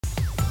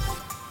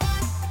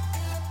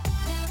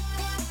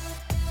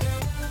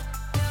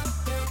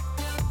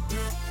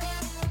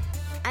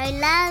I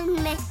love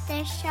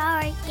Mr.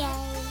 Short Game.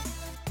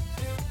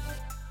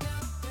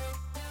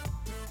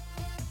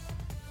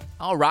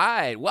 All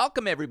right.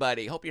 Welcome,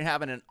 everybody. Hope you're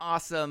having an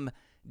awesome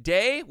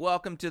day.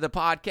 Welcome to the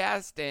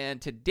podcast. And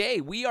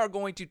today we are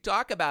going to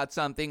talk about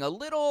something a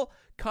little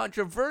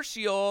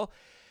controversial.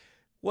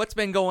 What's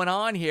been going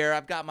on here?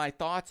 I've got my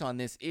thoughts on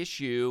this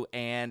issue,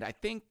 and I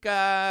think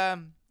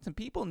some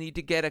people need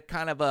to get a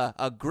kind of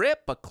a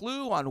grip, a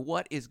clue on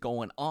what is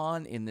going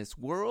on in this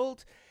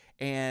world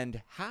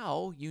and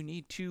how you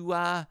need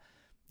to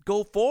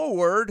go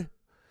forward.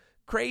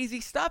 Crazy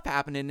stuff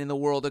happening in the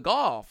world of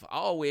golf,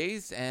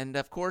 always. And,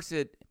 of course,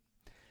 it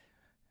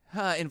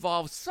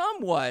involves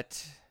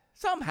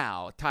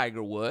somehow,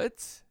 Tiger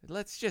Woods.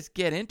 Let's just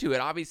get into it.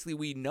 Obviously,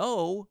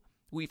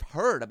 we've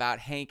heard about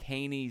Hank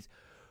Haney's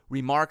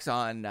remarks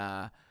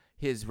on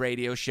his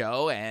radio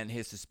show and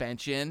his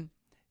suspension.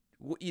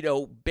 You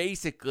know,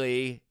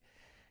 basically,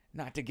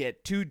 not to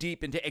get too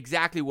deep into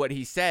exactly what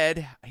he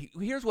said,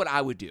 here's what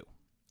I would do.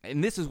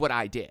 And this is what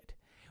I did.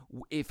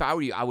 If I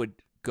were you, I would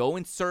go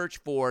and search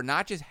for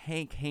not just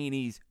Hank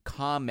Haney's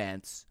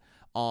comments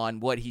on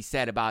what he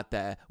said about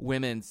the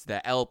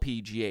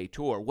LPGA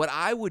Tour. What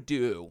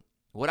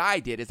I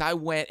did is I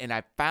went and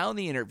I found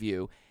the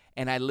interview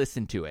and I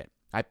listened to it.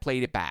 I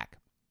played it back.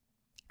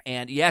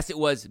 And yes, it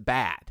was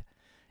bad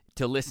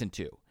to listen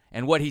to.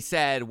 And what he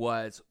said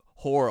was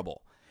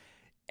horrible.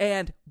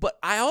 But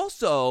I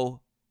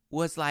also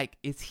was like,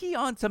 is he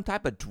on some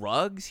type of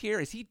drugs here?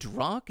 Is he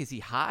drunk? Is he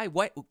high?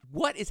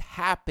 What is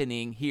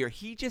happening here?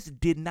 He just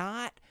did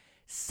not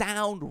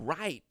sound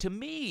right to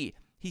me.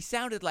 He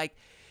sounded like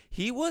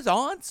he was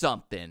on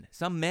something,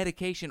 some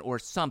medication or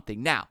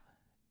something. Now,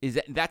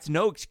 that's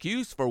no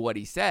excuse for what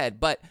he said,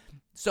 but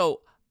so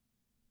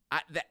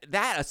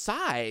that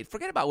aside,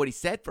 forget about what he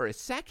said for a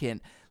second.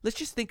 Let's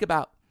just think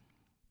about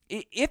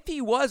if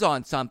he was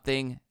on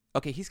something.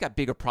 Okay, he's got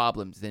bigger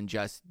problems than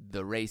just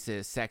the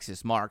racist,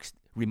 sexist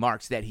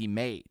remarks that he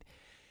made.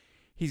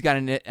 He's got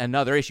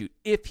another issue.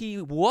 If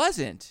he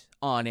wasn't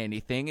on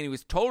anything and he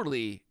was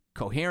totally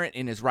coherent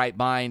in his right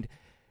mind,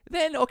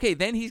 then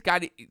he's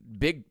got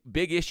big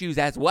issues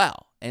as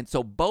well. And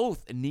so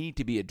both need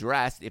to be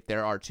addressed if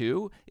there are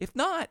two. If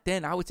not,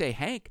 then I would say,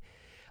 Hank,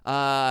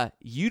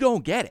 you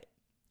don't get it.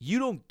 You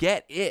don't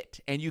get it,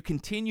 and you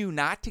continue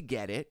not to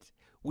get it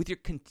with your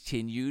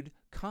continued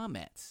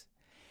comments.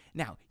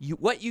 Now,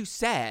 what you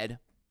said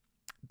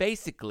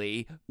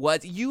basically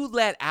was you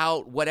let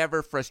out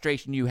whatever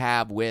frustration you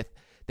have with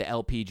the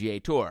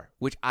LPGA Tour,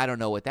 which I don't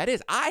know what that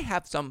is. I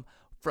have some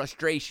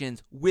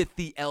frustrations with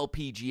the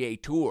LPGA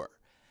Tour.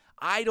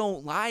 I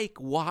don't like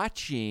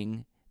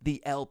watching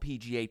the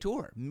LPGA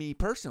Tour, me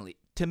personally.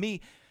 To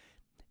me,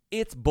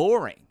 it's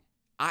boring.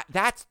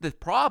 That's the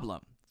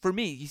problem for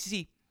me. You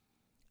see,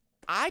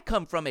 I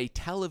come from a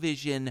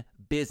television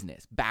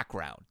business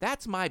background.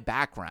 That's my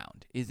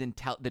background, is in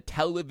the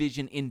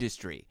television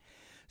industry.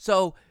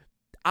 So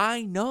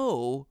I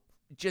know,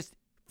 just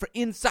for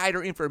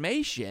insider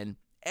information,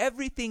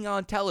 everything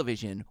on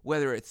television,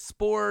 whether it's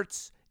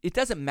sports, it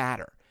doesn't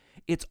matter.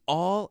 It's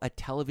all a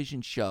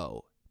television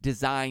show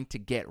designed to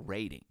get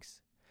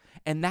ratings.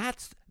 And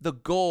that's the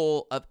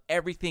goal of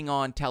everything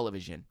on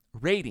television,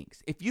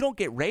 ratings. If you don't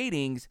get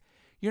ratings,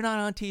 you're not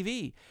on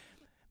TV.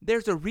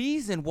 There's a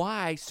reason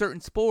why certain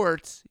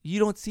sports you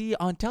don't see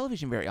on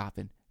television very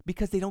often,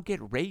 because they don't get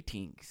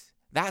ratings.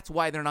 That's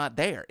why they're not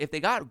there. If they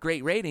got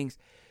great ratings,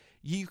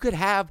 you could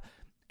have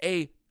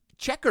a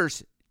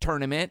checkers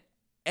tournament,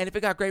 and if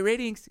it got great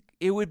ratings,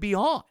 it would be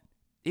on.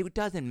 It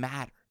doesn't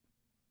matter.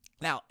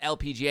 Now,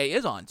 LPGA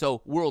is on,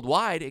 so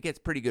worldwide, it gets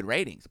pretty good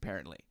ratings,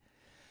 apparently.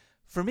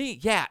 For me,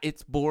 yeah,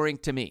 it's boring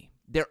to me.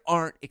 There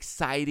aren't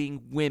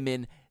exciting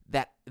women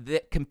that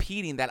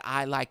competing that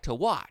I like to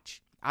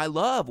watch. I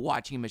love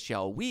watching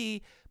Michelle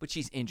Wie, but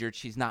she's injured.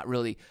 She's not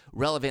really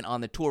relevant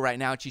on the tour right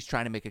now. She's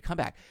trying to make a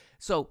comeback.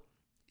 So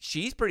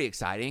she's pretty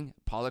exciting.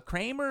 Paula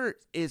Kramer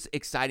is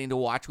exciting to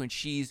watch when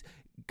she's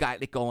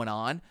got it going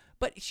on.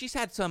 But she's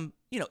had some,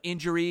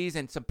 injuries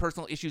and some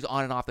personal issues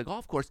on and off the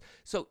golf course.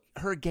 So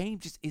her game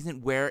just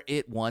isn't where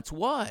it once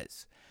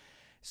was.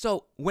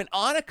 So when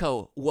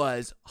Annika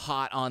was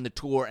hot on the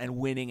tour and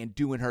winning and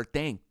doing her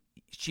thing,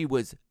 she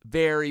was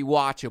very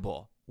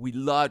watchable. We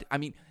loved,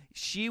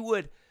 she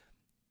would,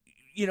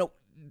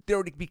 there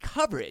would be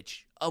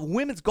coverage of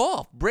women's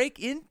golf break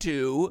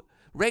into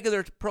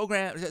regular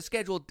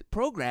scheduled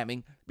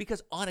programming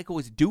because Annika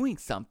was doing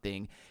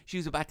something. She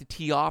was about to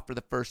tee off for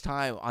the first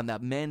time on the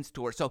men's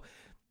tour. So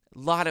a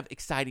lot of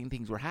exciting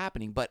things were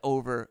happening. But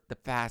over the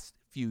past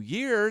few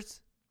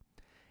years,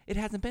 it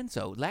hasn't been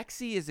so.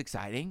 Lexi is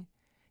exciting.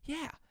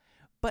 Yeah.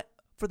 But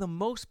for the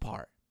most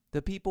part,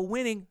 the people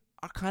winning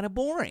are kind of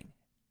boring.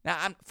 Now,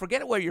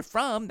 forget where you're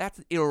from.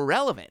 That's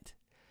irrelevant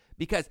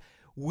because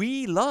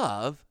we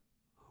love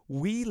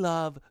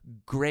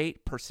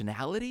great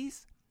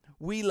personalities.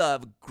 We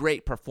love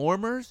great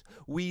performers.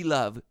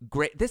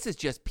 This is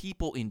just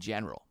people in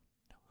general.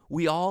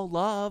 We all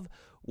love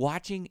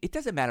watching. It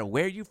doesn't matter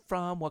where you're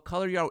from, what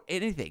color you are,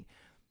 anything.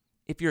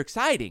 If you're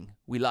exciting,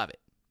 we love it.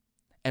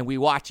 And we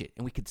watch it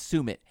and we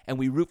consume it and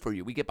we root for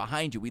you. We get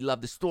behind you. We love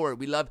the story.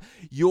 We love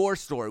your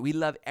story. We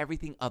love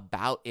everything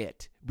about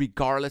it,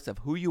 regardless of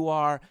who you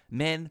are,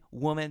 men,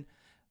 woman,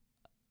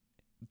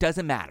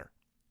 doesn't matter.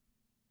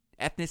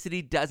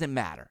 Ethnicity doesn't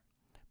matter.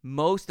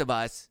 Most of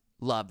us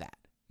love that.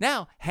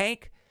 Now,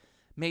 Hank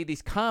made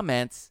these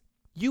comments.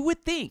 You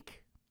would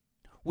think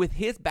with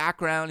his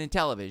background in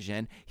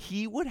television,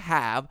 he would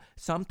have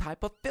some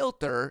type of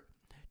filter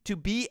to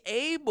be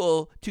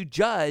able to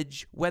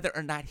judge whether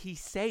or not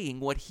he's saying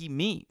what he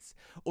means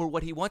or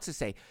what he wants to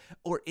say,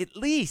 or at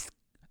least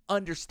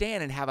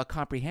understand and have a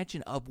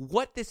comprehension of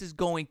what this is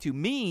going to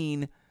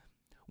mean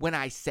when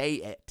I say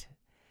it.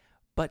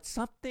 But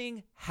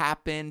something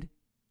happened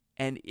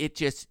and it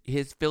just,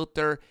 his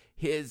filter,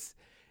 it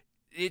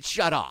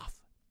shut off.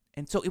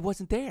 And so it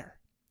wasn't there.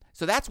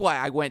 So that's why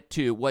I went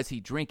to, was he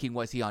drinking?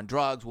 Was he on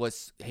drugs?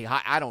 Was he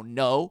high? I don't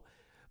know.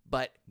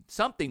 But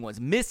something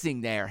was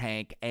missing there,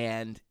 Hank,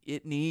 and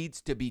it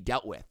needs to be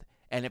dealt with.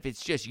 And if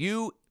it's just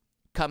you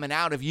coming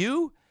out of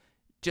you,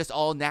 just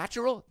all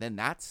natural, then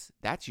that's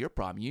your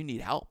problem. You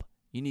need help.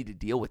 You need to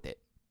deal with it.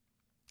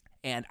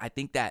 And I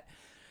think that,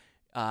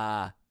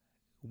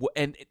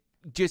 and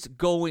just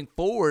going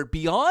forward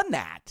beyond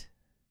that,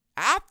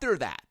 after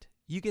that,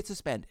 you get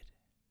suspended.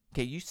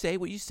 Okay, you say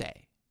what you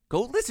say.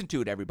 Go listen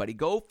to it, everybody.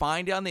 Go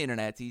find it on the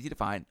internet. It's easy to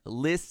find.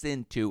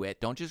 Listen to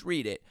it. Don't just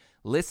read it.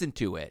 Listen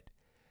to it.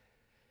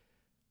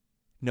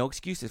 No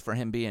excuses for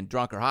him being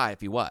drunk or high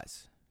if he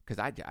was.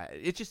 Because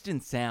it just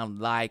didn't sound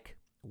like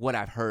what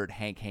I've heard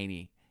Hank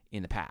Haney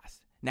in the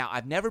past. Now,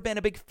 I've never been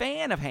a big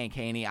fan of Hank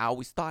Haney. I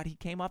always thought he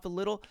came off a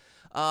little,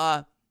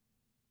 I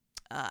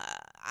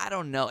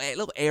don't know, a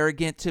little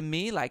arrogant to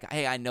me. Like,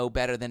 hey, I know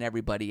better than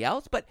everybody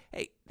else. But,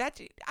 hey,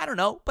 I don't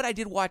know. But I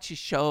did watch his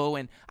show,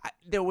 and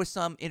there was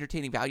some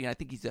entertaining value. And I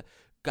think he's a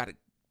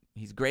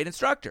great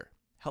instructor.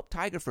 Helped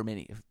Tiger for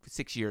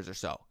 6 years or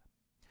so.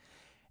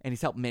 And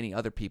he's helped many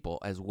other people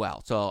as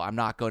well. So I'm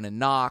not going to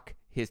knock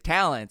his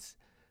talents,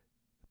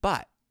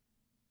 but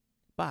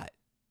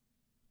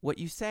what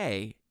you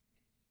say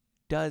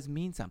does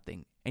mean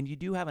something, and you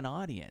do have an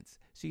audience.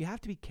 So you have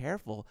to be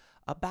careful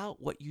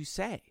about what you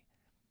say.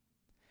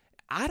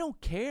 I don't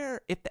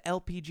care if the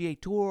LPGA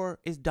Tour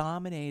is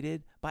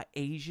dominated by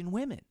Asian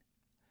women.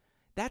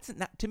 That's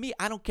not, to me,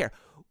 I don't care.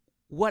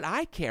 What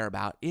I care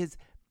about is,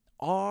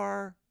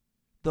 are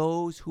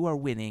those who are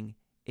winning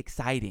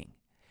exciting?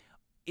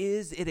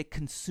 Is it a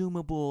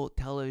consumable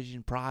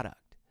television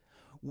product?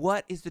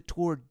 What is the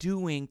tour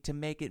doing to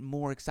make it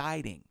more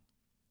exciting?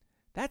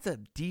 That's a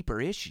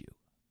deeper issue.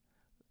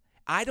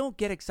 I don't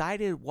get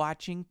excited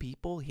watching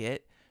people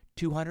hit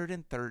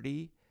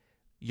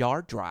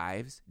 230-yard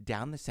drives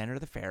down the center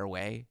of the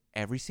fairway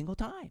every single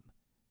time.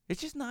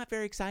 It's just not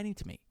very exciting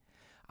to me.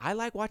 I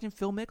like watching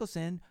Phil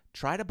Mickelson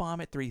try to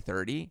bomb at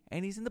 330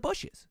 and he's in the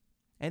bushes.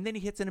 And then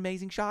he hits an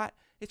amazing shot.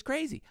 It's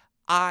crazy.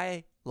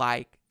 I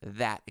like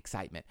that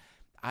excitement.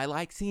 I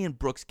like seeing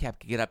Brooks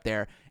Koepka get up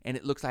there, and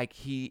it looks like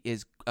he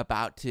is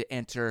about to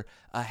enter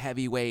a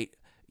heavyweight,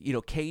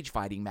 cage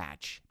fighting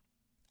match.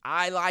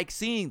 I like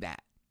seeing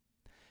that.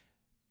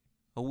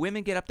 When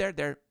women get up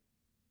there,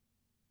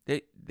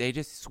 they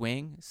just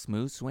swing,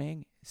 smooth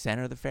swing,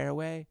 center of the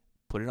fairway,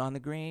 put it on the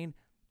green.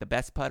 The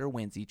best putter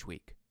wins each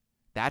week.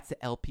 That's the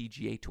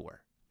LPGA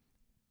Tour.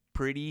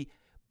 Pretty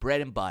bread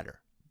and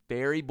butter.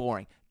 Very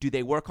boring. Do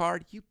they work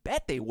hard? You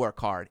bet they work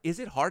hard. Is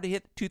it hard to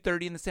hit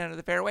 230 in the center of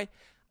the fairway?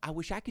 I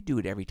wish I could do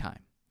it every time.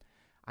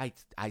 I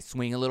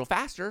swing a little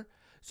faster,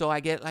 so I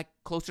get like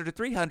closer to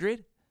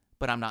 300,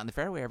 but I'm not in the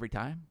fairway every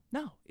time.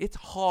 No, it's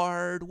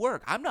hard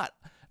work. I'm not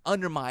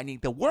undermining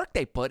the work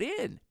they put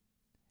in.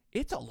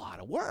 It's a lot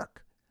of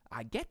work.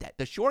 I get that.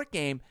 The short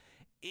game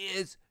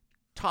is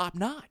top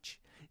notch.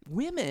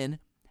 Women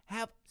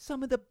have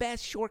some of the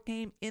best short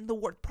game in the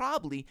world.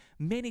 Probably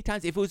many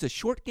times, if it was a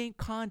short game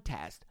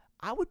contest,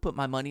 I would put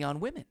my money on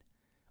women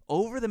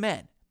over the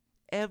men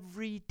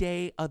every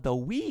day of the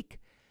week.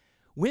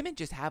 Women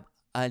just have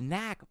a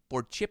knack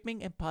for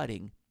chipping and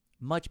putting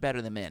much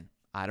better than men.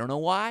 I don't know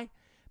why.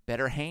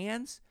 Better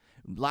hands.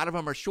 A lot of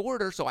them are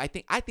shorter, so I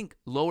think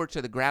lower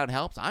to the ground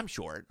helps. I'm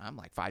short. I'm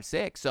like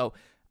 5'6", so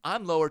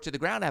I'm lower to the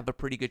ground. I have a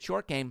pretty good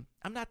short game.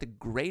 I'm not the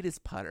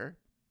greatest putter,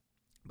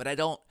 but I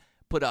don't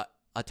put a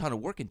ton of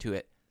work into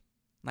it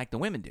like the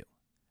women do.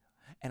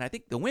 And I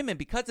think the women,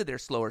 because of their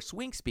slower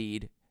swing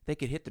speed, they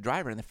could hit the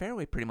driver in the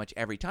fairway pretty much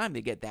every time.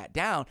 They get that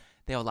down.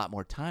 They have a lot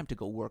more time to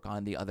go work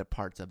on the other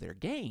parts of their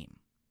game.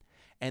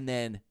 And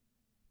then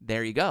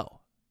there you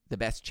go. The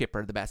best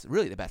chipper, the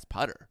best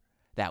putter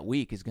that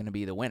week is going to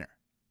be the winner.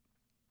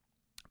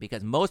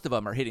 Because most of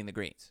them are hitting the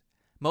greens.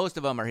 Most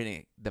of them are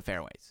hitting the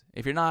fairways.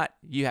 If you're not,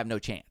 you have no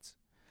chance.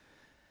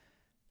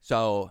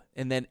 So,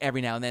 and then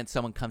every now and then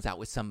someone comes out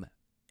with some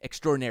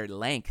extraordinary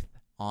length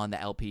on the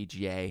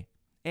LPGA.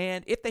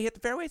 And if they hit the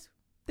fairways,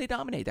 they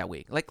dominate that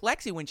week. Like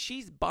Lexi, when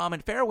she's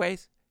bombing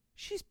fairways,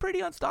 she's pretty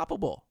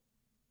unstoppable.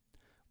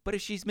 But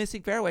if she's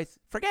missing fairways,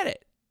 forget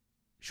it.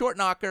 Short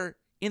knocker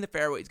in the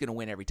fairway is going to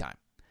win every time.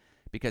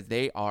 Because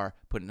they are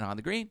putting it on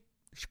the green.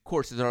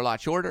 Courses are a lot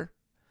shorter.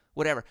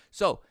 Whatever.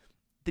 So,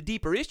 the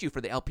deeper issue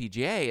for the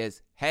LPGA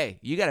is, hey,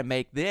 you got to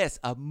make this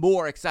a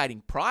more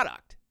exciting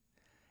product.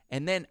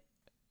 And then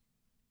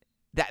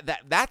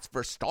that's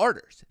for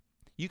starters.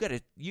 You got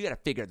to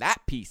figure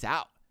that piece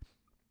out.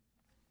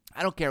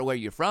 I don't care where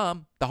you're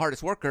from. The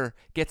hardest worker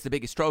gets the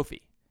biggest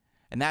trophy.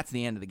 And that's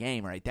the end of the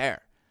game right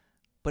there.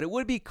 But it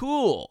would be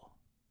cool.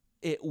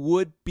 It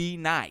would be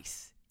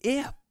nice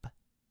if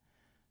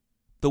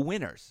the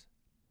winners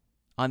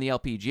on the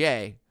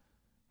LPGA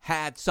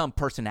had some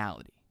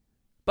personality.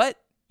 But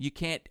you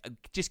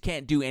just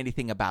can't do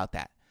anything about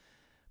that.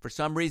 For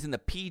some reason, the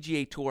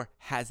PGA Tour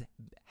has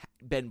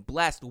been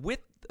blessed with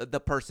the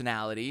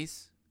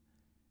personalities,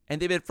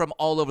 and they've been from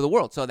all over the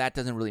world, so that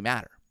doesn't really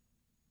matter.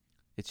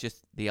 It's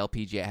just the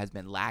LPGA has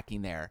been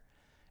lacking there.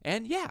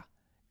 And yeah,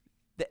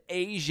 the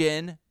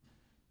Asian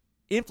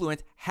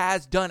influence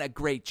has done a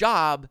great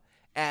job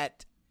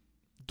at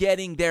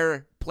getting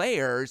their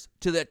players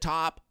to the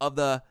top of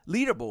the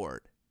leaderboard.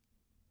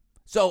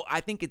 So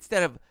I think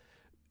instead of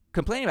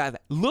complaining about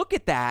that, look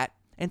at that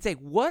and say,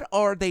 what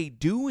are they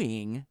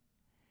doing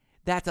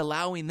that's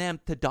allowing them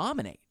to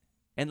dominate?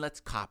 And let's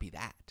copy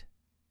that.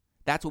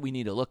 That's what we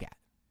need to look at.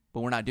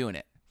 But we're not doing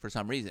it for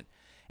some reason.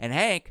 And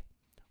Hank,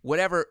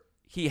 whatever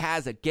he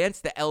has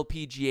against the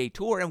LPGA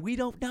Tour, and we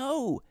don't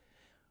know.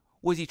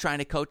 Was he trying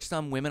to coach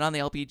some women on the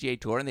LPGA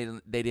Tour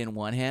and they didn't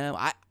want him?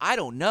 I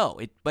don't know.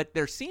 But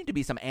there seemed to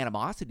be some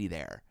animosity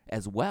there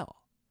as well.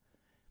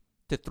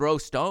 To throw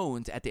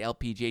stones at the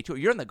LPGA Tour.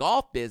 You're in the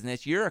golf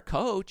business. You're a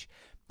coach.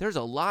 There's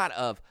a lot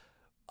of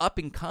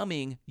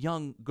up-and-coming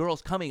young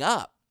girls coming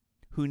up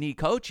who need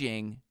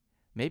coaching.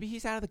 Maybe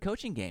he's out of the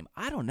coaching game.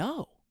 I don't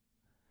know.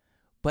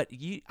 But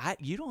you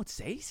don't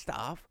say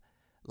stuff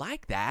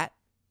like that.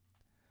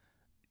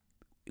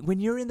 When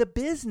you're in the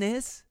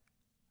business,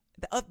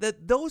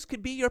 those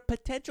could be your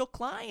potential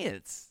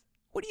clients.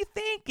 What are you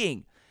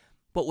thinking?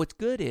 But what's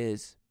good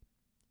is,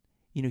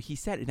 he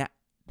said,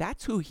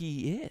 that's who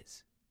he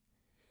is.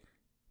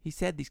 He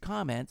said these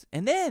comments,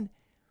 and then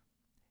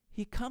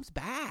he comes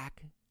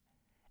back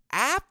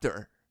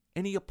after,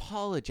 and he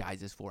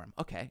apologizes for him.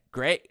 Okay,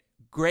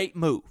 great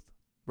move,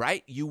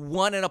 right? You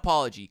want an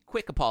apology,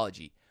 quick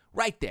apology,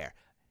 right there.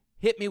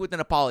 Hit me with an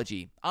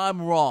apology.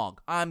 I'm wrong.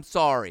 I'm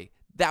sorry.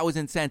 That was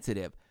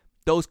insensitive.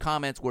 Those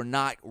comments were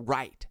not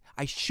right.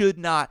 I should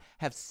not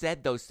have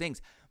said those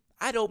things.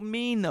 I don't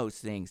mean those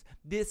things.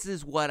 This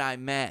is what I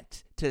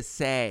meant to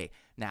say.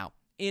 Now,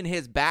 in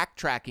his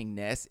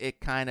backtrackingness, it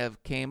kind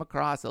of came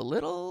across a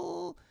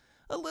little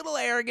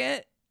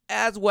arrogant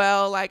as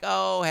well. Like,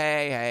 oh,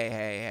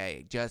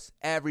 hey, just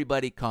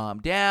everybody calm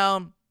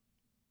down,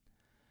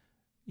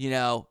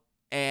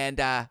 and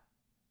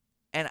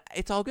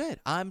it's all good.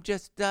 I'm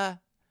just, I'll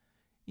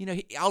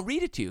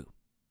read it to you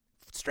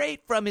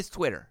straight from his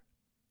Twitter.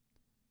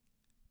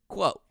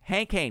 Quote,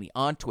 Hank Haney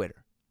on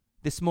Twitter.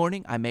 This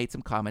morning, I made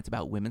some comments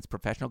about women's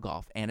professional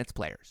golf and its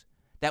players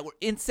that were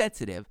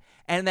insensitive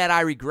and that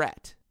I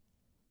regret.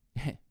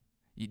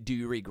 Do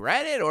you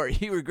regret it, or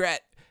you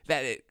regret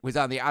that it was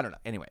on the, I don't know.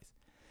 Anyways,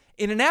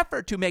 in an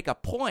effort to make a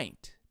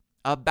point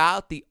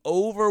about the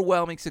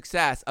overwhelming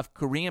success of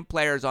Korean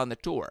players on the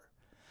tour,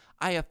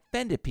 I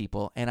offended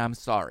people and I'm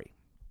sorry.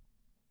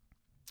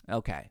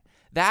 Okay.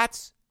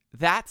 That's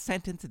that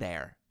sentence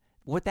there.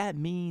 What that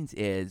means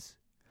is,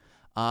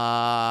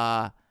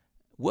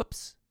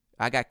 whoops,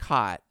 I got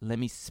caught. Let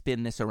me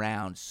spin this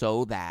around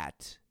so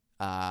that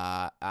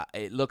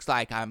it looks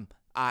like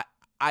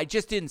I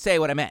just didn't say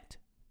what I meant.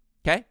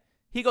 Okay?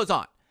 He goes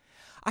on.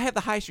 I have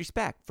the highest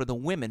respect for the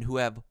women who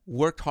have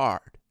worked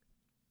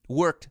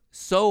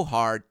so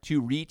hard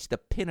to reach the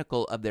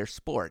pinnacle of their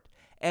sport,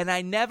 and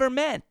I never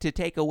meant to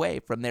take away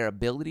from their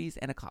abilities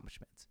and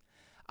accomplishments.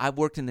 I've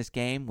worked in this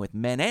game with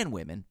men and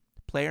women,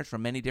 players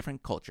from many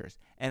different cultures,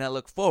 and I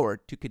look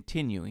forward to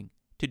continuing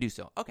to do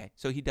so. Okay,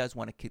 so he does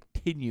want to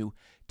continue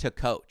to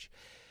coach.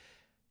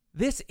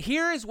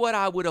 Here is what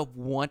I would have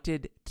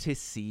wanted to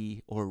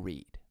see or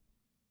read.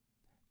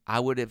 I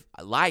would have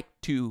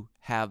liked to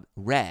have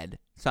read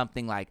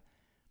something like,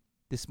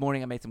 this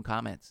morning I made some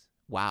comments.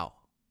 Wow,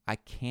 I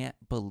can't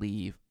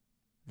believe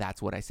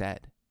that's what I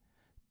said.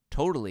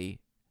 Totally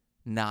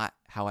not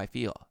how I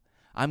feel.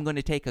 I'm going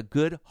to take a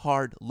good,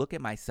 hard look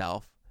at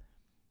myself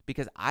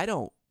because I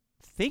don't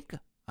think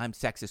I'm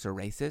sexist or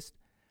racist.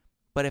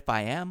 But if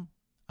I am,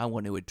 I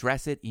want to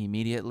address it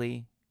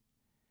immediately.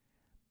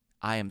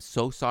 I am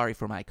so sorry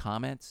for my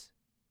comments.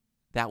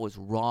 That was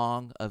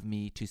wrong of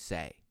me to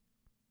say.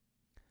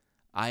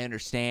 I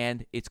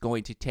understand it's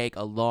going to take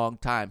a long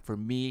time for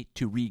me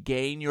to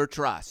regain your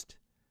trust,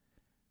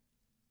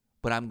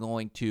 but I'm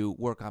going to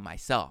work on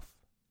myself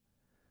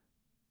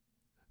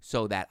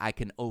so that I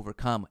can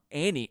overcome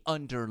any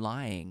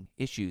underlying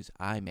issues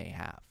I may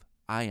have.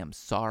 I am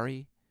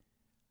sorry.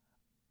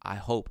 I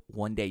hope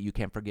one day you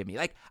can forgive me.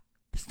 Like,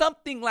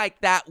 something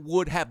like that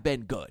would have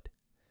been good,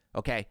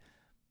 okay?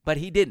 But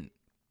he didn't.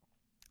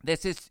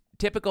 This is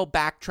typical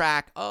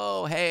backtrack.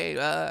 Oh, hey,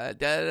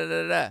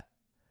 da-da-da-da.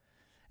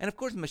 And, of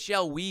course,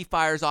 Michelle Wie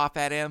fires off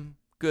at him.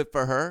 Good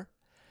for her.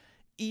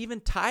 Even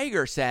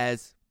Tiger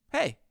says,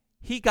 hey,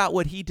 he got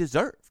what he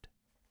deserved.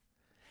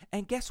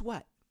 And guess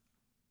what?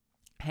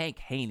 Hank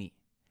Haney,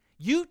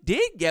 you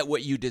did get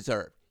what you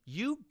deserved.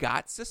 You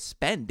got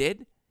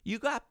suspended. You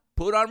got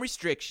put on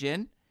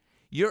restriction.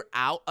 You're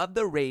out of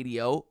the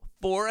radio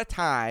for a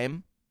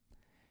time.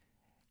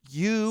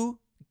 You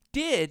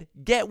did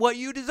get what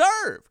you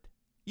deserved.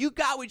 You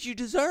got what you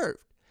deserved.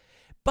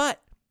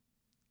 But,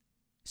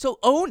 so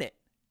own it.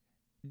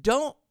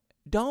 Don't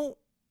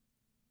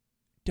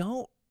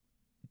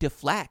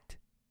deflect.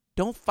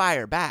 Don't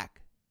fire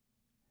back.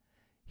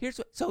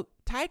 So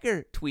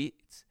Tiger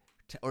tweets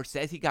or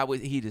says he got what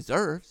he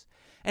deserves,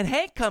 and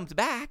Hank comes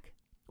back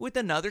with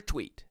another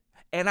tweet.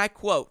 And I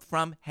quote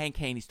from Hank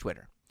Haney's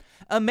Twitter.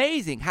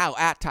 Amazing how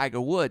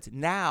 @TigerWoods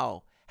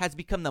now has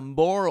become the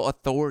moral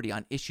authority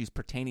on issues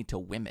pertaining to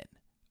women.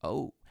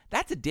 Oh,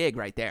 that's a dig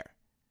right there.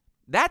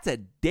 That's a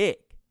dig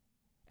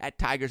at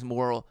Tiger's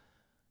moral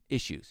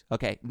issues.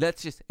 Okay,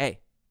 let's just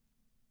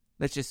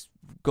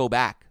go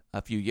back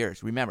a few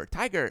years. Remember,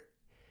 Tiger,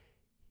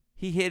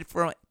 he hid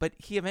from it, but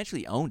he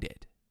eventually owned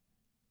it.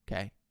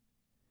 Okay?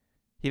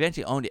 He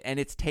eventually owned it, and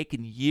it's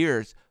taken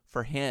years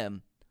for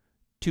him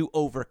to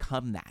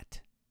overcome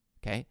that.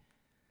 Okay?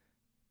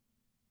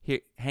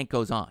 Here, Hank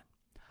goes on.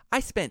 I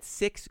spent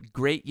 6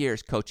 great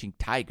years coaching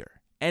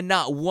Tiger, and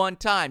not one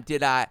time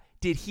did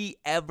he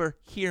ever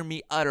hear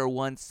me utter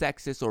one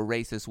sexist or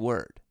racist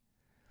word.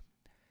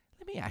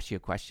 Let me ask you a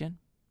question.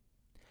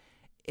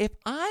 If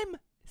I'm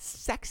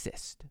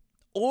sexist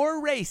or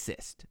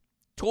racist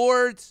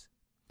towards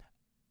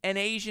an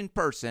Asian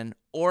person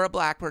or a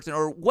black person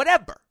or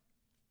whatever,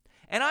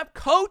 and I'm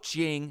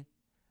coaching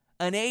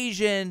an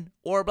Asian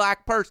or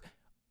black person,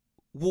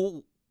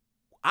 well,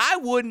 I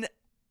wouldn't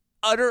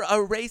utter a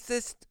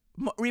racist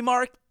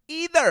remark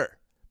either.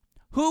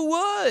 Who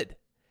would?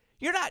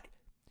 You're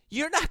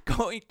not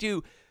going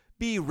to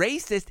be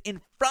racist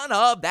in front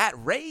of that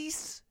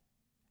race,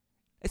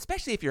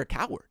 especially if you're a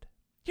coward.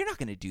 You're not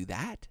going to do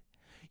that.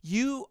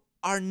 You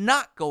are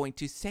not going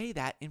to say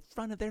that in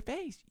front of their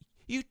face.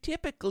 You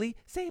typically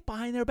say it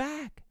behind their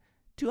back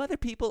to other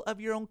people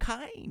of your own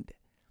kind.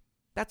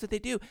 That's what they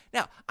do.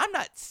 Now, I'm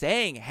not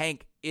saying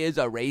Hank is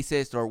a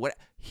racist or what.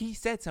 He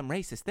said some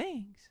racist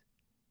things.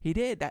 He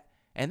did that,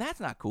 and that's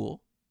not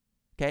cool.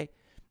 Okay?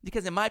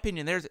 Because in my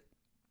opinion, there's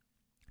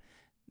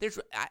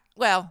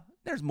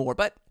more,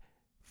 but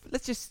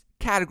let's just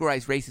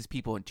categorize racist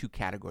people in 2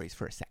 categories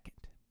for a second.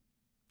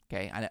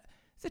 Okay? I know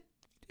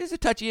it's a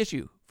touchy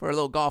issue for a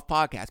little golf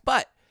podcast,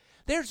 but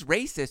there's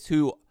racists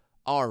who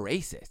are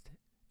racist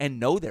and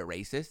know they're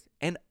racist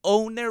and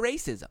own their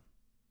racism.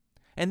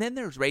 And then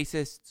there's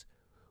racists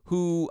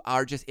who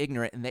are just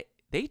ignorant and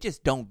they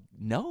just don't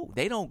know.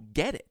 They don't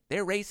get it.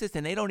 They're racist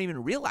and they don't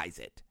even realize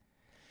it.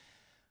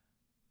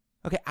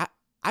 Okay,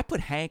 I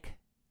put Hank,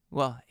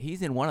 well,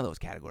 he's in one of those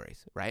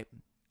categories, right?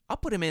 I'll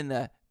put him in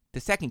the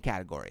second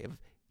category. If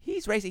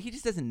he's racist, he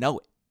just doesn't know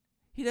it.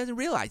 He doesn't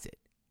realize it.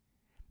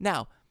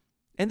 Now,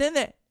 and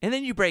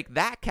then you break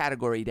that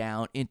category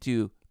down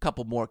into a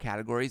couple more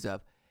categories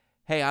of,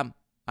 hey, I'm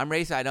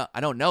racist,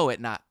 I don't know it,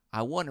 and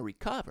I want to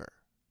recover.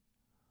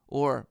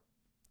 Or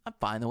I'm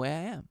fine the way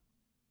I am.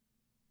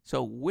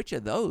 So which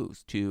of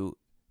those 2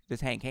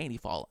 does Hank Haney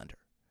fall under?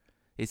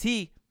 Is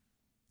he,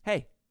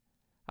 hey,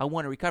 I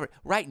want to recover?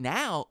 Right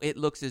now, it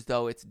looks as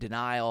though it's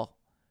denial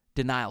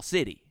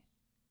city.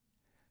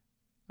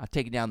 I've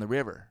taken down the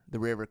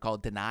river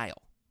called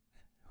Denial.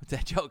 What's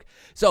that joke?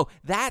 So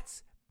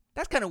that's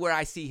kind of where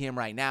I see him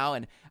right now,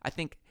 and I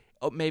think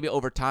maybe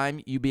over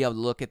time you'll be able to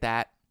look at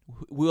that.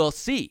 We'll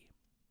see.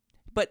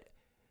 But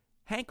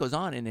Hank goes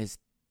on in his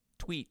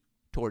tweet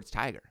towards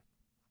Tiger.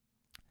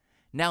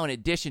 Now, in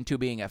addition to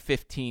being a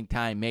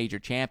 15-time major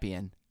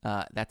champion,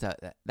 that's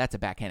a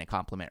backhanded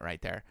compliment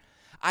right there.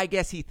 I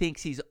guess he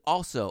thinks he's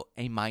also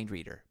a mind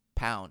reader.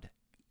 Pound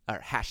or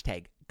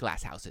hashtag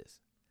glass houses.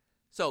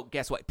 So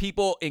guess what?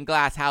 People in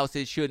glass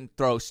houses shouldn't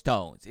throw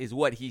stones, is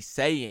what he's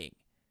saying.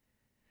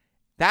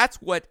 That's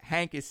what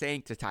Hank is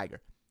saying to Tiger.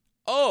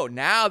 Oh,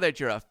 now that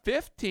you're a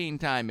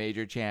 15-time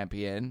major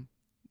champion,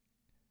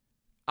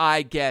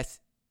 I guess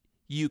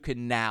you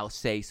can now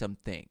say some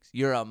things.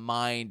 You're a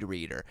mind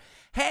reader.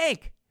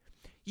 Hank,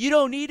 you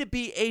don't need to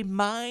be a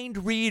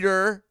mind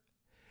reader.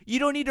 You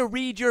don't need to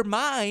read your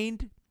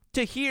mind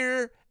to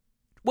hear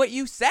what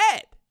you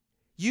said.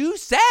 You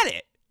said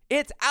it.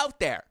 It's out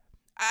there.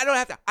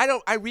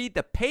 I read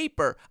the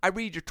paper. I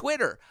read your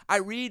Twitter. I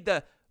read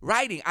the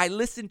writing. I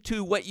listen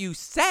to what you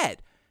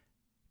said.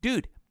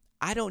 Dude,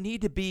 I don't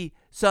need to be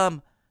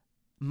some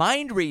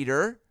mind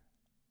reader,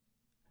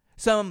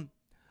 some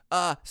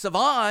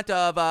savant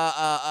of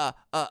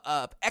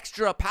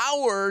extra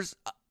powers,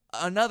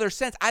 another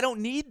sense. I don't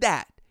need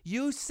that.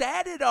 You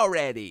said it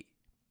already.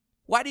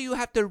 Why do you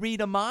have to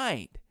read a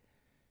mind?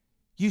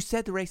 You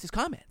said the racist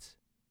comments.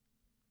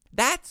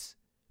 That's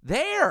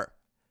there.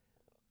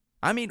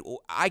 I mean,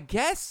 I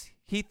guess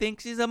he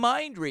thinks he's a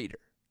mind reader.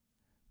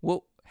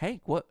 Well,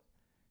 Hank, why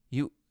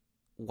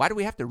do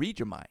we have to read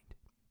your mind?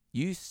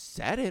 You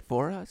said it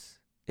for us.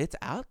 It's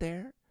out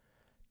there.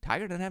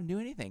 Tiger doesn't have to do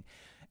anything.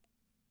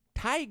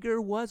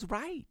 Tiger was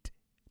right.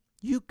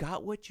 You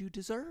got what you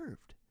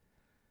deserved.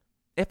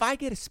 If I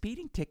get a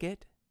speeding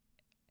ticket,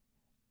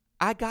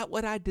 I got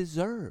what I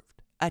deserved.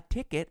 A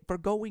ticket for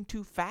going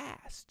too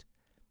fast.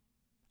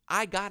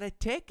 I got a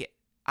ticket.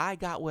 I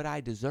got what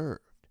I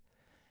deserved.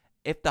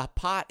 If the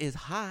pot is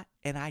hot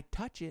and I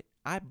touch it,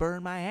 I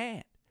burn my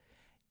hand.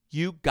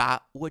 You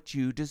got what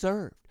you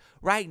deserved.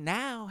 Right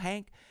now,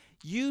 Hank,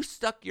 you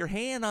stuck your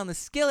hand on the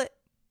skillet,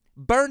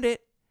 burned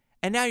it,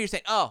 and now you're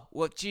saying, oh,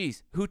 well,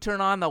 geez, who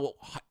turned on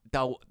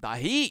the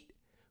heat?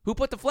 Who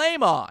put the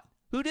flame on?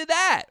 Who did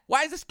that?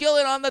 Why is the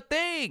skillet on the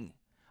thing?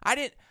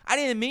 I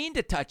didn't mean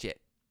to touch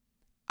it.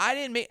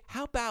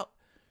 How about,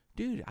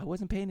 dude, I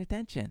wasn't paying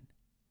attention.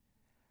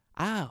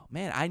 Oh,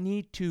 man, I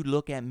need to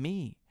look at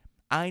me.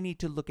 I need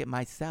to look at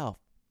myself.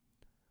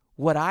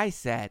 What I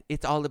said,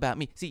 it's all about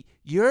me. See,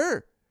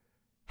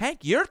 Hank,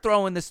 you're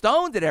throwing the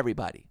stones at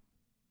everybody.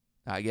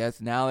 I guess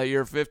now that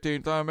you're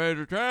 15th-time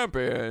major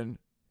champion,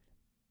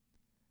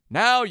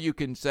 now you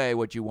can say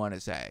what you want to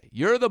say.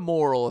 You're the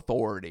moral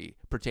authority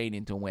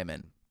pertaining to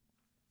women.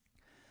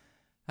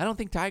 I don't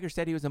think Tiger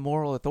said he was a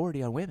moral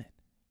authority on women.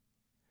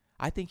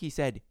 I think he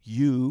said,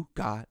 you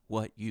got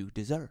what you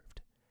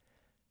deserved.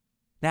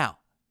 Now,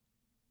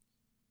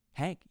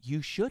 Hank,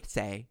 you should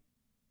say,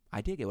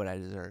 I did get what I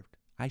deserved.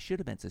 I should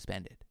have been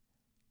suspended.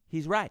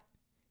 He's right.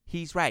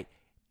 He's right.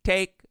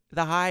 Take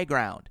the high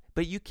ground,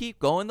 but you keep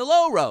going the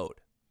low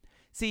road.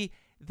 See,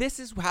 this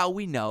is how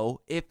we know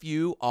if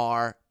you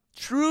are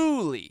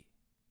truly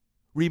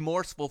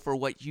remorseful for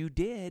what you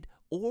did,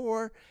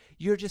 or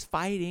you're just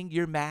fighting,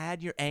 you're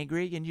mad, you're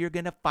angry, and you're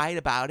going to fight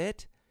about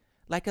it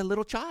like a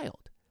little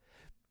child.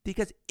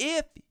 Because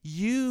if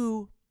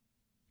you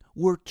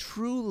were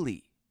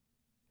truly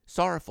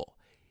sorrowful,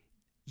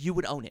 you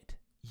would own it.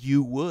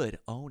 You would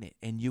own it,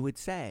 and you would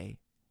say,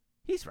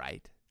 he's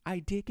right. I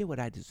did get what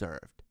I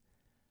deserved.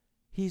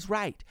 He's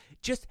right.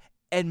 Just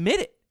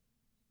admit it.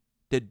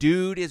 The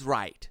dude is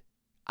right.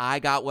 I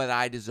got what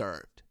I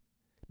deserved.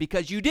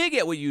 Because you did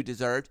get what you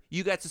deserved,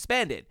 you got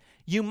suspended.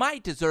 You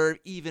might deserve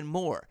even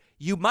more.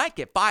 You might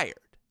get fired.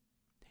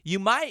 You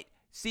might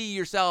see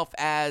yourself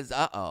as,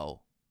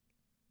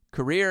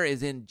 career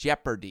is in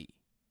jeopardy,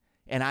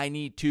 and I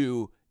need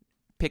to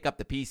pick up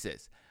the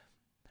pieces.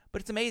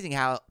 But it's amazing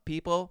how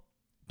people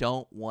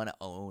don't want to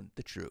own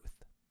the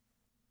truth.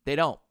 They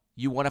don't.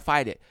 You want to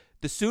fight it.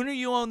 The sooner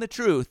you own the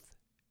truth,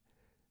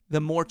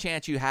 the more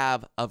chance you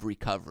have of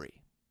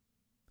recovery.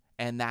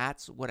 And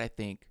that's what I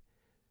think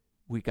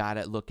we got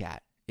to look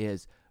at,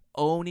 is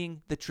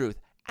owning the truth.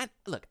 And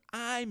look,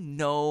 I'm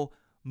no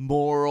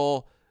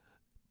moral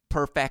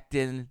perfect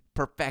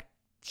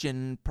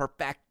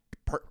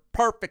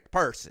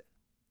person.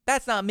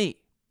 That's not me.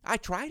 I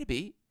try to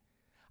be.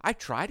 I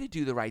try to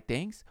do the right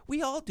things.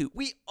 We all do.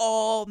 We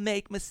all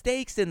make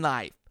mistakes in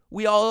life.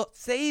 We all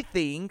say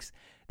things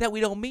that we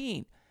don't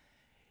mean.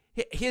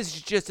 His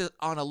just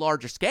on a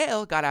larger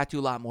scale, got out to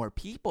a lot more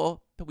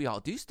people, but we all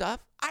do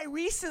stuff. I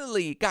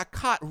recently got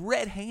caught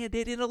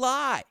red-handed in a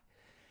lie,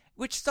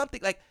 which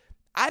something like,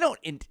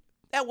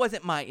 that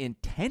wasn't my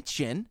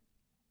intention.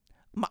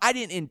 I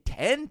didn't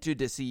intend to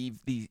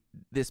deceive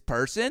this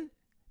person,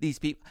 these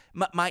people.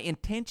 My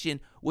intention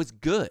was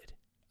good.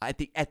 At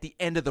the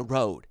end of the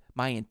road,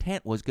 my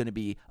intent was going to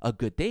be a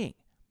good thing.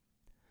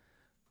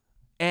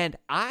 And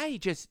I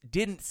just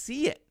didn't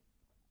see it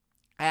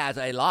as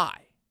a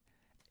lie.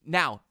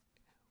 Now,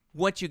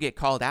 once you get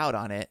called out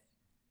on it,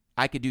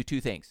 I could do two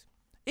things.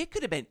 It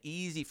could have been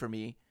easy for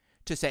me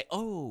to say,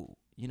 oh,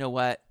 you know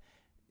what?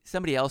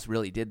 Somebody else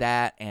really did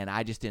that, and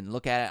I just didn't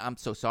look at it. I'm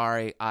so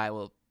sorry. I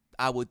will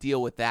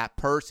deal with that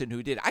person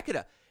who did it. I could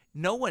have,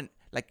 no one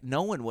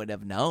would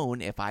have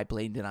known if I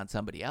blamed it on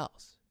somebody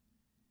else.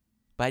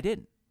 But I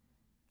didn't.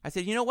 I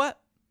said, you know what?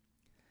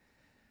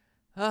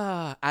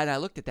 And I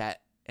looked at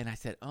that, and I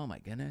said, oh my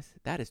goodness,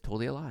 that is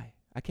totally a lie.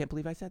 I can't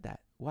believe I said that.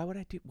 Why would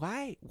I do?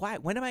 Why?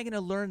 When am I going to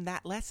learn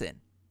that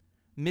lesson?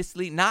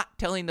 Not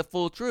telling the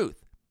full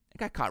truth. I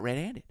got caught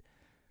red-handed.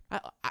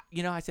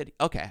 I said,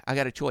 okay, I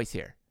got a choice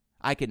here.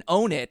 I can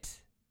own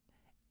it.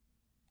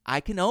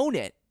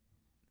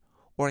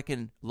 Or I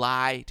can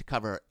lie to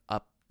cover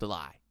up the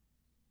lie.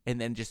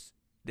 And then just,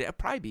 it'll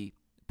probably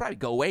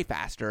go away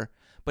faster.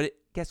 But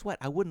guess what?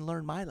 I wouldn't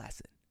learn my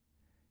lesson.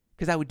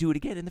 Because I would do it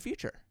again in the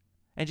future.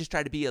 And just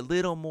try to be a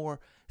little more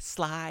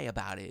sly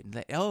about it.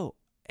 And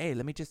hey,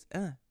 let me just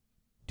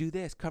do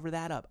this, cover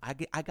that up.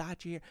 I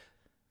got you here.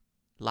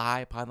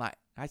 Lie upon lie.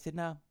 I said,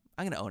 no,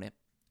 I'm going to own it.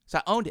 So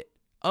I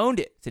owned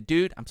it. Said,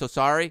 dude, I'm so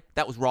sorry.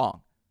 That was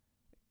wrong.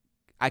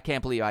 I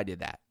can't believe I did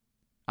that.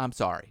 I'm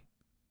sorry.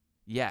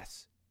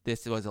 Yes,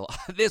 this was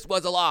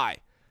a lie.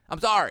 I'm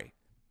sorry.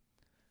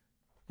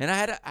 And I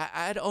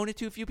had to own it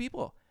to a few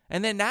people.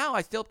 And then now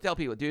I still tell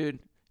people, dude,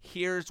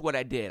 here's what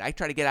I did. I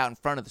try to get out in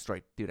front of the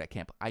story. Dude,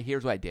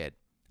 here's what I did.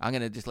 I'm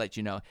going to just let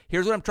you know.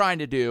 Here's what I'm trying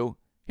to do.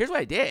 Here's what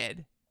I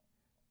did.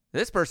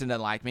 This person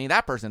doesn't like me.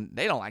 That person,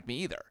 they don't like me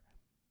either.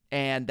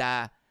 And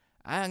I'm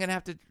going to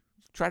have to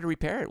try to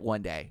repair it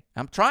one day.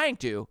 I'm trying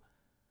to.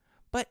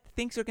 But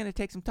things are going to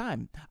take some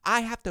time.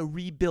 I have to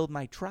rebuild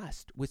my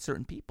trust with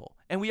certain people.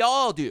 And we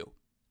all do.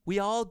 We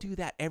all do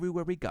that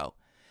everywhere we go.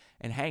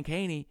 And Hank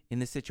Haney, in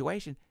this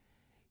situation,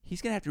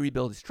 he's going to have to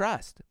rebuild his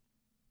trust.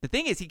 The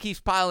thing is, he keeps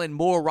piling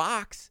more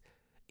rocks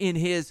in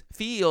his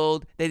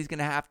field that he's going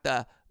to have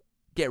to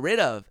get rid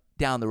of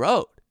down the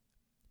road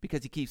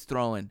because he keeps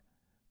throwing,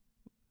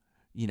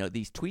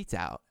 these tweets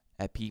out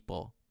at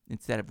people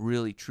instead of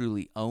really,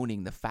 truly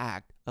owning the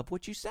fact of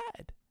what you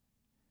said.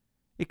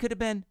 It could have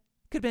been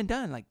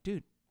done. Like,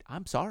 dude,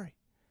 I'm sorry.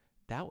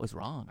 That was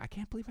wrong. I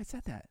can't believe I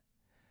said that.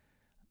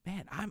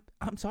 Man,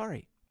 I'm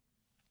sorry.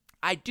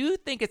 I do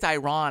think it's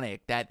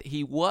ironic that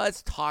he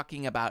was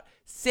talking about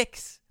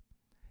 6.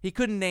 He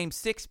couldn't name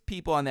 6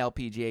 people on the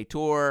LPGA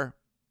Tour.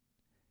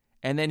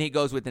 And then he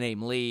goes with the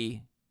name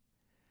Lee,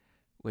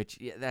 which,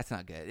 that's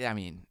not good. I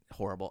mean,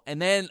 horrible.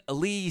 And then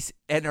Lee,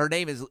 and her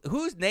name is,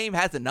 whose name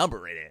has a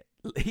number in it?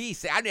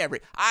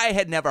 I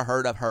had never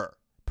heard of her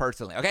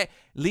personally, okay?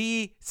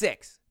 Lee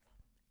 6.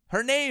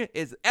 Her name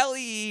is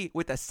Lee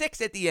with a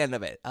 6 at the end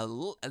of it, a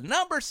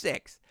number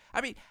 6.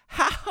 I mean,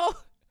 how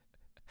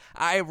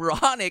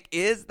ironic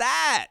is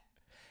that?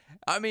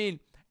 I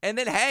mean, and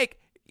then Hank,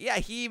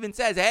 he even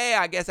says, hey,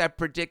 I guess I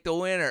predict a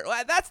winner.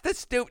 Well, that's the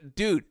stupid.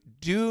 Dude,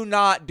 do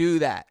not do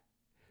that.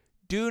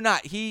 Do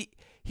not. He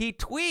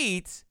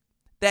tweets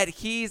that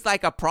he's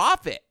like a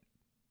prophet.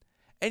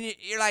 And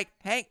you're like,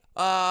 Hank,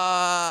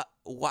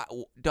 what?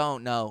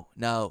 Don't.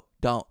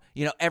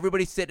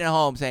 Everybody's sitting at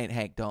home saying,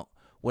 Hank, don't.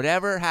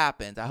 Whatever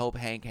happens, I hope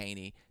Hank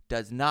Haney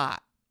does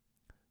not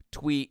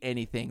tweet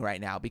anything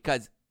right now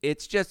because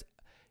it's just,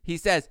 he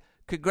says,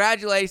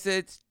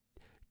 congratulations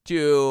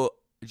to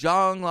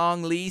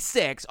Zhonglong Lee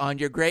 6 on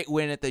your great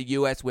win at the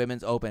U.S.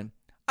 Women's Open.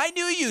 I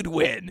knew you'd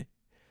win.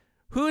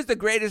 Who's the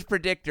greatest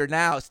predictor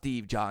now,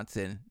 Steve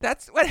Johnson?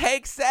 That's what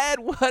Hank said.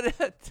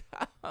 What a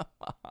time.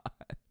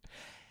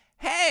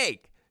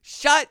 Hank,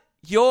 shut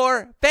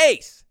your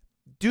face.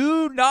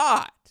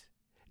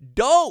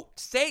 Don't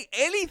say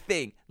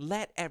anything.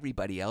 Let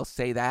everybody else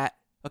say that.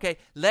 Okay?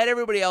 Let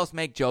everybody else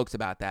make jokes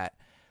about that.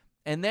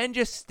 And then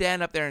just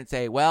stand up there and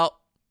say,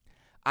 well,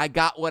 I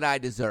got what I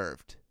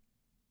deserved.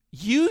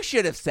 You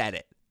should have said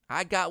it.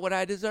 I got what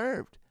I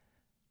deserved.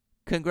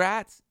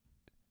 Congrats,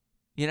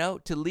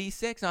 to Lee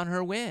 6 on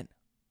her win.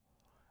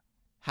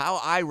 How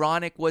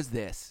ironic was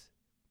this?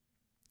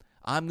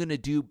 I'm going to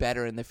do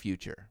better in the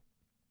future.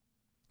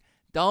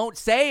 Don't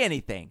say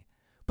anything.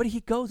 But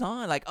he goes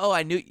on like, oh,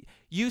 I knew.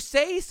 You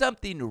say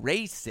something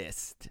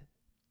racist.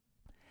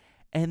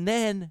 And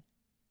then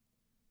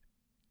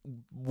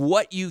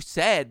what you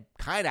said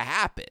kind of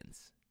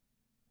happens.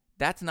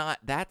 That's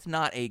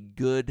not a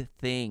good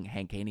thing,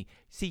 Hank Haney.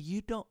 See,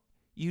 you don't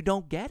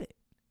get it.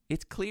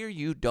 It's clear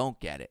you don't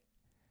get it.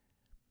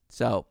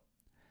 So,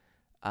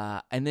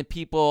 and then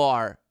people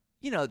are,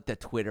 the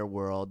Twitter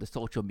world, the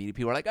social media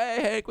people are like,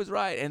 hey, Hank was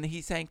right. And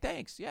he's saying,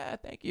 thanks. Yeah,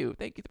 thank you.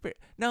 Thank you.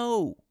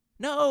 No.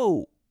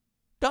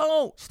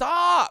 Don't.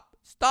 Stop.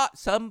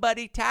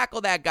 Somebody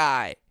tackle that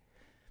guy.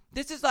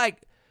 This is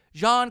like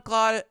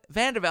Jean-Claude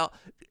Van der Velde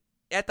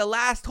at the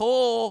last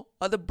hole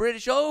of the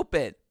British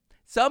Open.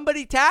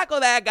 Somebody tackle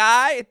that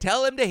guy and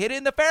tell him to hit it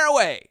in the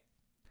fairway.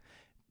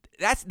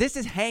 This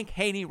is Hank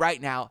Haney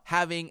right now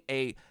having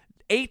a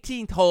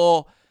 18th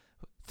hole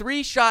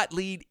 3-shot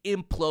lead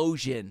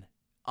implosion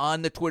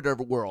on the Twitter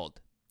world,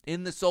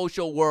 in the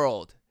social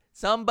world.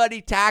 Somebody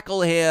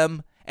tackle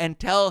him and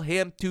tell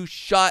him to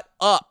shut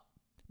up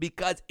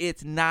because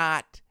it's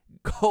not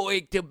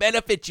going to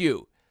benefit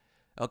you.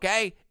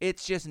 Okay?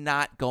 It's just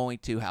not going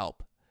to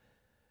help.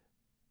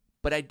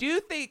 But I do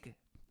think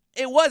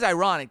it was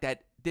ironic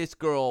that this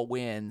girl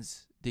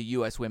wins the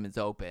U.S. Women's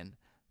Open.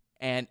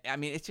 And, I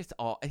mean, it's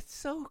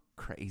so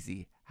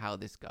crazy how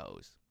this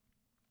goes.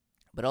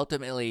 But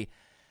ultimately,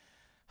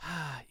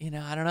 I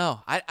don't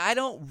know. I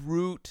don't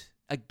root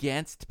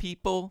against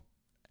people.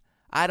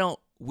 I don't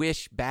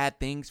wish bad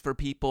things for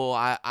people.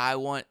 I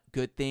want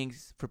good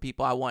things for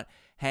people. I want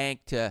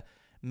Hank to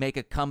make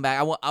a comeback.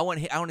 I want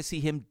to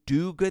see him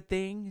do good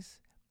things.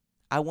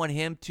 I want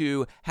him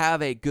to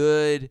have a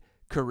good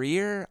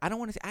career. I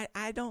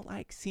don't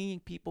like seeing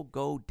people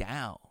go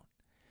down.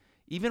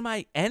 Even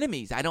my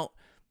enemies, I don't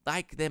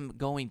like them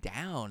going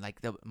down. Like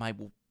my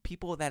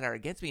people that are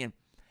against me. And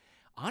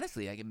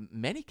honestly, like in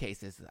many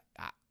cases,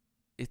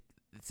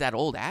 it's that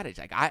old adage.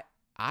 Like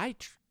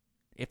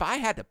if I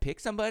had to pick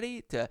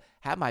somebody to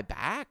have my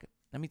back,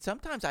 I mean,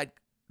 sometimes I'd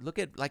look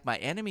at like my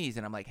enemies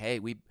and I'm like, hey,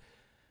 we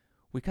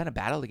kind of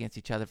battled against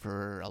each other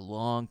for a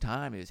long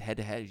time. It was head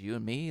to head, you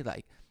and me.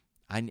 Like,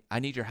 I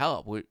need your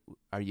help.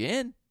 Are you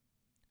in?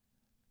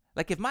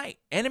 Like if my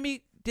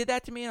enemy did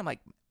that to me, I'm like,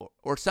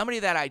 or somebody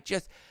that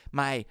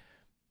my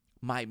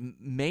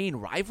main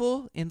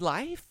rival in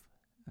life,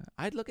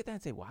 I'd look at that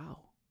and say, wow,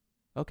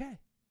 okay,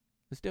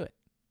 let's do it.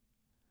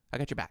 I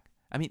got your back.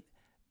 I mean,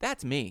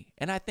 that's me.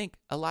 And I think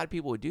a lot of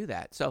people would do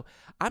that. So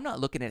I'm not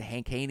looking at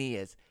Hank Haney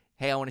as,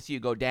 hey, I want to see you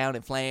go down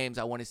in flames.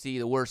 I want to see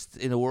the worst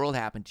in the world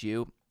happen to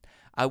you.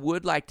 I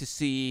would like to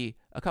see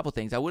a couple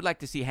things. I would like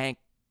to see Hank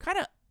kind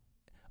of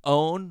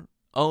own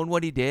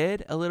what he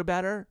did a little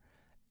better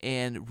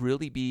and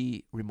really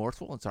be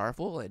remorseful and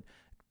sorrowful and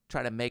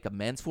try to make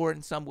amends for it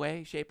in some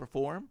way, shape, or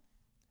form.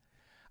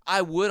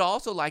 I would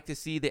also like to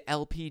see the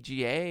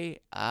LPGA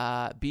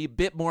be a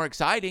bit more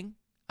exciting.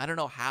 I don't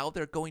know how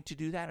they're going to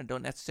do that. I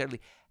don't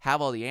necessarily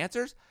have all the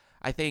answers.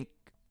 I think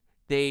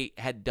they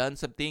had done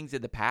some things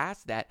in the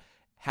past that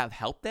have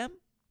helped them.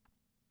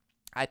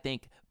 I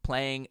think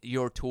playing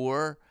your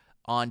tour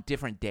on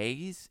different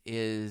days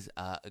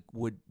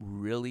would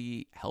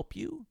really help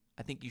you.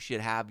 I think you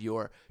should have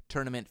your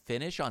tournament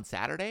finish on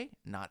Saturday,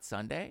 not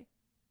Sunday.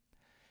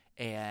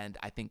 And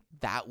I think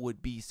that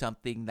would be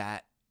something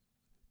that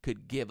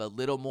could give a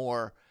little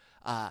more,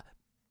 a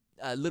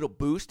little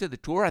boost to the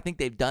tour. I think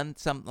they've done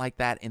something like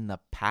that in the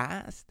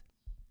past.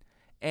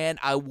 And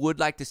I would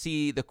like to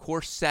see the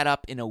course set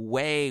up in a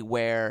way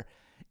where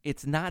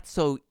it's not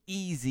so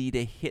easy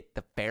to hit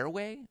the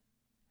fairway,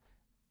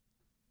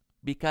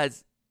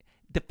 because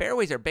the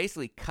fairways are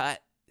basically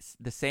cut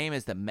the same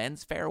as the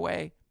men's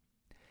fairway.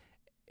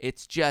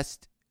 It's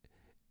just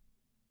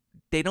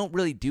they don't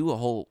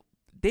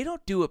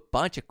do a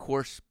bunch of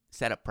course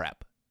setup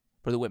prep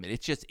for the women.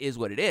 It just is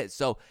what it is.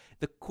 So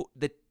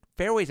the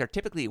fairways are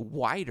typically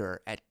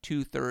wider at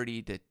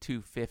 230 to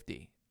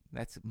 250.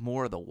 That's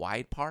more of the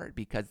wide part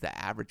because the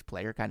average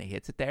player kind of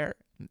hits it there,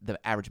 the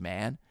average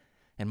man,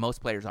 and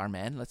most players are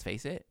men, let's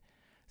face it.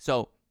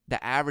 So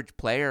the average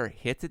player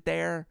hits it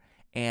there,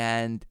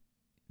 and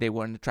they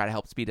want to try to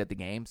help speed up the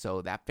game,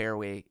 so that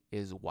fairway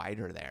is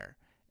wider there.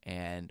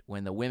 And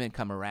when the women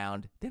come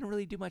around, they don't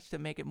really do much to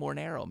make it more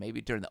narrow.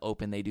 Maybe during the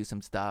Open they do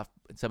some stuff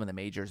in some of the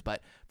majors,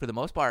 but for the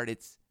most part,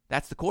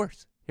 that's the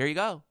course. Here you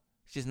go.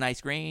 It's just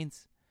nice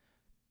greens.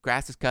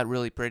 Grass is cut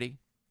really pretty.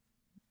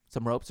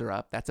 Some ropes are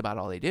up. That's about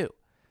all they do.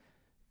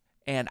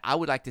 And I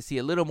would like to see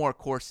a little more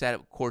course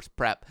setup, course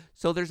prep,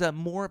 so there's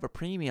more of a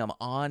premium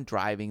on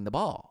driving the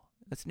ball.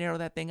 Let's narrow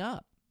that thing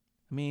up.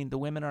 I mean, the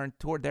women are on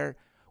tour. They're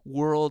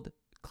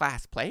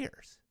world-class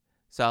players.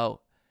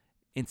 So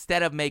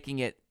instead of making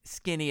it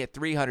skinny at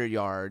 300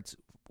 yards,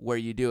 where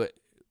you do it,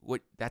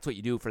 that's what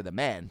you do for the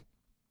men,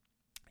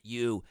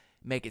 you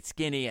make it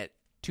skinny at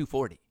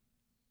 240.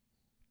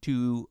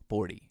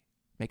 240.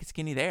 Make it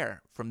skinny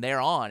there. From there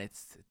on,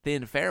 it's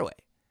thin fairway.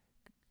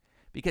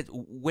 Because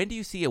when do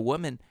you see a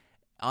woman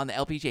on the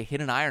LPGA hit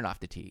an iron off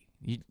the tee?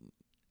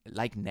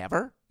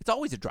 Never. It's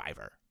always a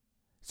driver.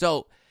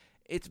 So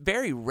it's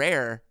very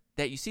rare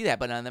that you see that.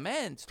 But on the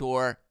men's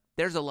tour,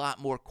 there's a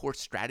lot more course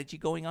strategy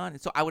going on.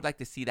 And so I would like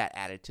to see that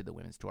added to the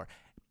women's tour.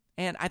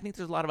 And I think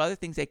there's a lot of other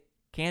things they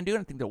can do,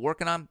 and I think they're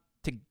working on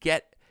to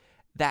get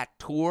that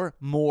tour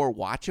more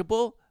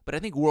watchable. But I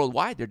think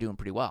worldwide they're doing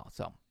pretty well.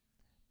 So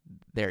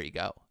there you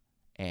go.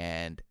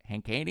 And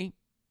Hank Haney,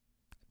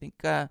 I think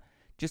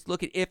just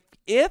look at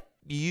if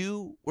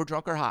you were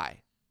drunk or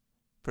high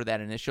for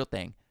that initial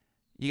thing,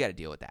 you got to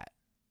deal with that,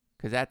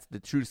 because that's the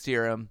true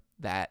serum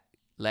that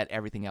let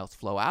everything else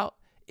flow out.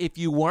 If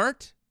you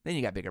weren't, then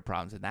you got bigger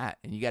problems than that,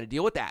 and you got to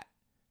deal with that.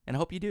 And I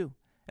hope you do,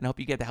 and I hope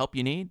you get the help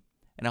you need,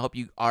 and I hope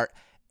you are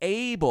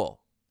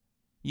able.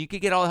 You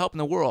could get all the help in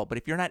the world, but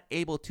if you're not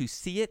able to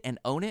see it and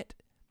own it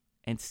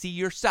and see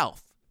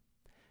yourself,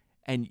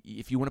 and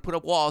if you want to put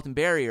up walls and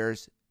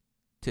barriers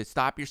to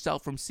stop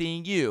yourself from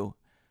seeing you,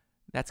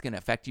 that's going to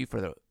affect you for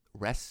the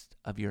rest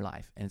of your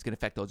life, and it's going to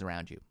affect those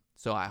around you.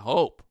 So I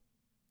hope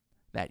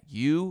that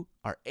you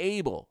are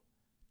able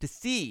to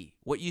see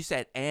what you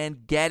said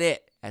and get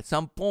it at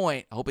some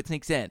point. I hope it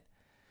sinks in.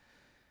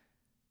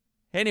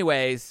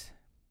 Anyways,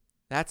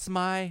 that's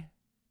my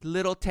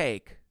little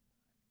take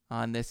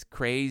on this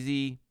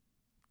crazy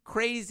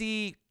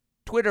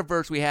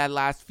Twitterverse we had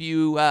last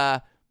few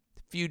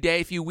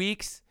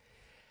weeks.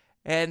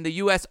 And the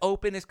U.S.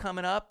 Open is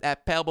coming up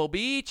at Pebble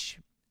Beach,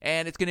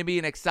 and it's going to be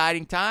an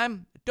exciting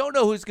time. Don't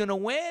know who's going to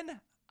win.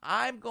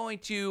 I'm going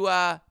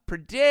to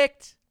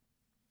predict.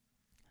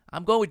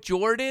 I'm going with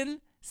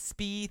Jordan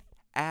Spieth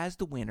as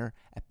the winner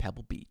at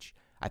Pebble Beach.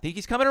 I think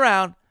he's coming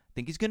around. I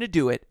think he's going to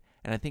do it,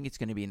 and I think it's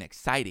going to be an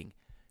exciting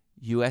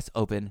U.S.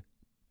 Open.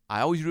 I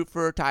always root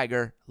for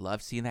Tiger.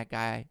 Love seeing that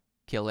guy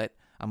kill it.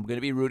 I'm going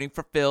to be rooting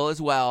for Phil as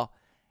well.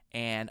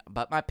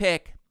 But my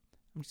pick,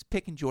 I'm just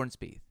picking Jordan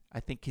Spieth. I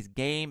think his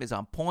game is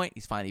on point.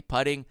 He's finally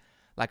putting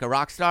like a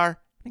rock star.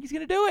 I think he's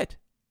going to do it.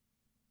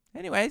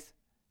 Anyways,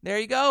 there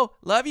you go.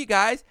 Love you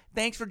guys.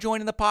 Thanks for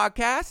joining the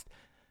podcast.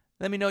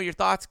 Let me know your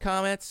thoughts,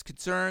 comments,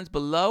 concerns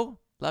below.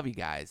 Love you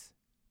guys.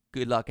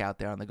 Good luck out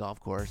there on the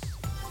golf course.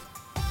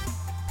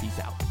 Peace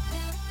out.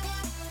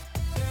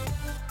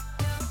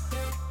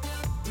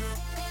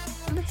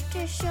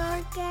 Mr.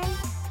 Short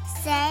Game.